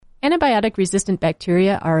Antibiotic-resistant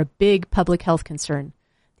bacteria are a big public health concern.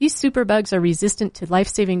 These superbugs are resistant to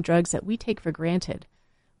life-saving drugs that we take for granted.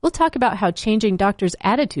 We'll talk about how changing doctors'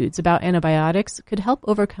 attitudes about antibiotics could help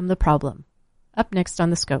overcome the problem. Up next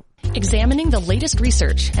on The Scope. Examining the latest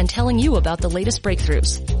research and telling you about the latest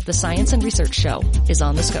breakthroughs. The Science and Research Show is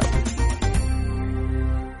on The Scope.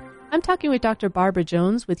 I'm talking with Dr. Barbara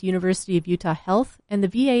Jones with University of Utah Health and the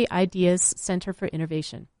VA Ideas Center for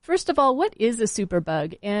Innovation. First of all, what is a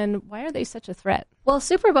superbug and why are they such a threat? Well,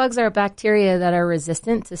 superbugs are bacteria that are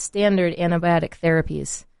resistant to standard antibiotic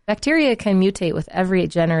therapies. Bacteria can mutate with every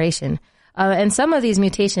generation, and some of these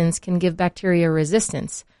mutations can give bacteria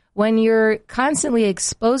resistance. When you're constantly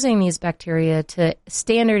exposing these bacteria to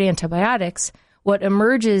standard antibiotics, what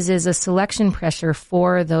emerges is a selection pressure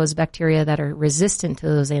for those bacteria that are resistant to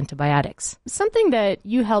those antibiotics. Something that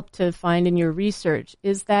you helped to find in your research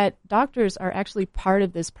is that doctors are actually part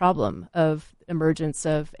of this problem of emergence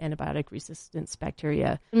of antibiotic resistance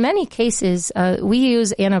bacteria. In many cases, we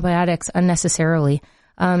use antibiotics unnecessarily.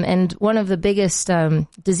 And one of the biggest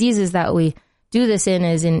diseases that we do this in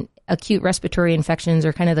is in acute respiratory infections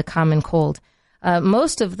or kind of the common cold.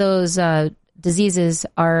 Most of those diseases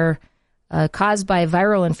are caused by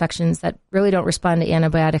viral infections that really don't respond to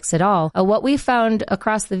antibiotics at all. What we found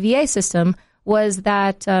across the VA system was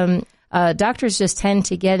that doctors just tend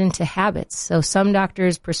to get into habits. So some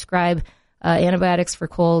doctors prescribe antibiotics for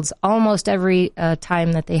colds almost every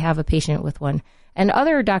time that they have a patient with one. And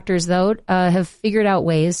other doctors, though, have figured out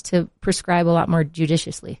ways to prescribe a lot more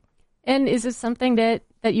judiciously. And is it something that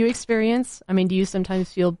you experience? I mean, do you sometimes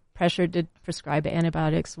feel pressured to prescribe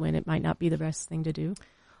antibiotics when it might not be the best thing to do?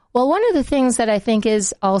 Well, one of the things that I think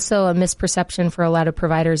is also a misperception for a lot of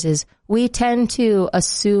providers is we tend to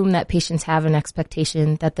assume that patients have an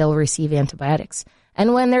expectation that they'll receive antibiotics.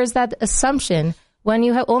 And when there's that assumption, when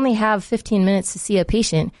you only have 15 minutes to see a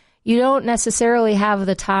patient, you don't necessarily have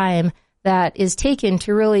the time that is taken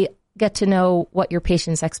to really get to know what your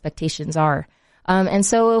patient's expectations are. And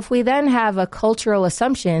so if we then have a cultural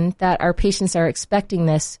assumption that our patients are expecting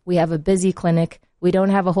this, we have a busy clinic, we don't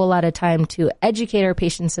have a whole lot of time to educate our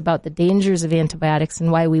patients about the dangers of antibiotics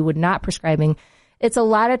and why we would not prescribing, it's a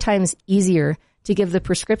lot of times easier to give the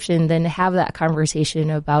prescription than to have that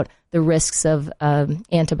conversation about the risks of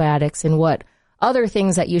antibiotics and what other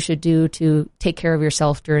things that you should do to take care of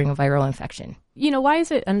yourself during a viral infection. You know, why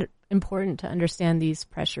is it important to understand these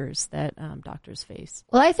pressures that doctors face?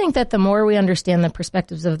 Well, I think that the more we understand the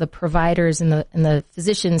perspectives of the providers and the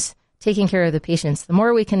physicians taking care of the patients, the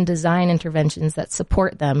more we can design interventions that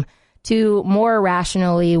support them to more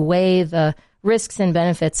rationally weigh the risks and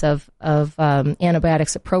benefits of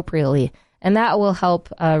antibiotics appropriately. And that will help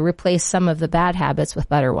replace some of the bad habits with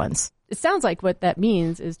better ones. It sounds like what that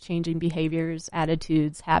means is changing behaviors,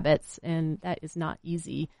 attitudes, habits, and that is not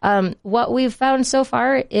easy. What we've found so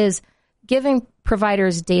far is giving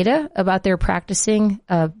providers data about their practicing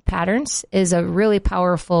patterns is a really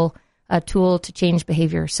powerful tool to change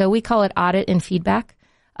behavior. So we call it audit and feedback.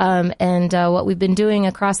 And what we've been doing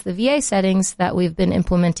across the VA settings that we've been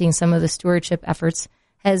implementing some of the stewardship efforts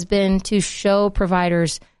has been to show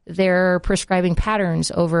providers their prescribing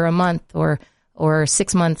patterns over a month or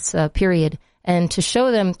 6 months period, and to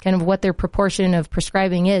show them kind of what their proportion of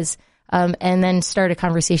prescribing is, and then start a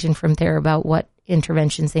conversation from there about what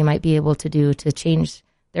interventions they might be able to do to change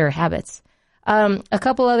their habits. A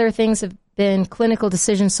couple other things have been clinical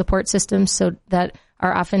decision support systems, so that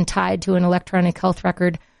are often tied to an electronic health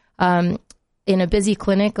record. In a busy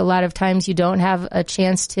clinic, a lot of times you don't have a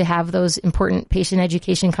chance to have those important patient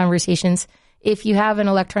education conversations. If you have an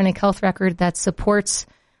electronic health record that supports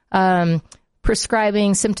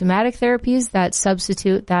prescribing symptomatic therapies that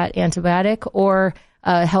substitute that antibiotic, or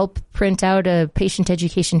help print out a patient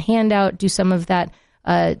education handout, do some of that,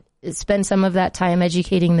 spend some of that time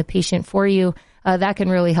educating the patient for you, that can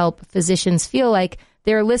really help physicians feel like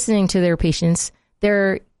they're listening to their patients.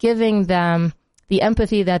 They're giving them the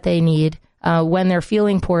empathy that they need when they're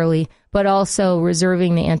feeling poorly, but also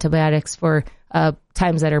reserving the antibiotics for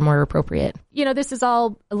times that are more appropriate. You know, this is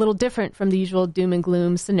all a little different from the usual doom and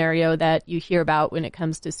gloom scenario that you hear about when it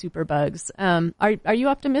comes to superbugs. Are you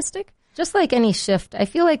optimistic? Just like any shift, I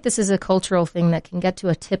feel like this is a cultural thing that can get to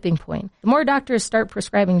a tipping point. The more doctors start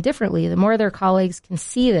prescribing differently, the more their colleagues can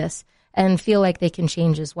see this and feel like they can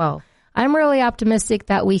change as well. I'm really optimistic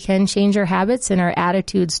that we can change our habits and our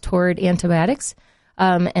attitudes toward antibiotics.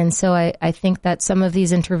 And so I think that some of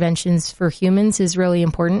these interventions for humans is really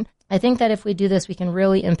important. I think that if we do this, we can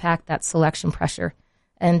really impact that selection pressure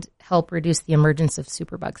and help reduce the emergence of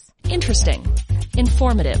superbugs. Interesting,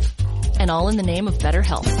 informative, and all in the name of better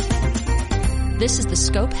health. This is the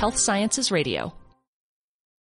Scope Health Sciences Radio.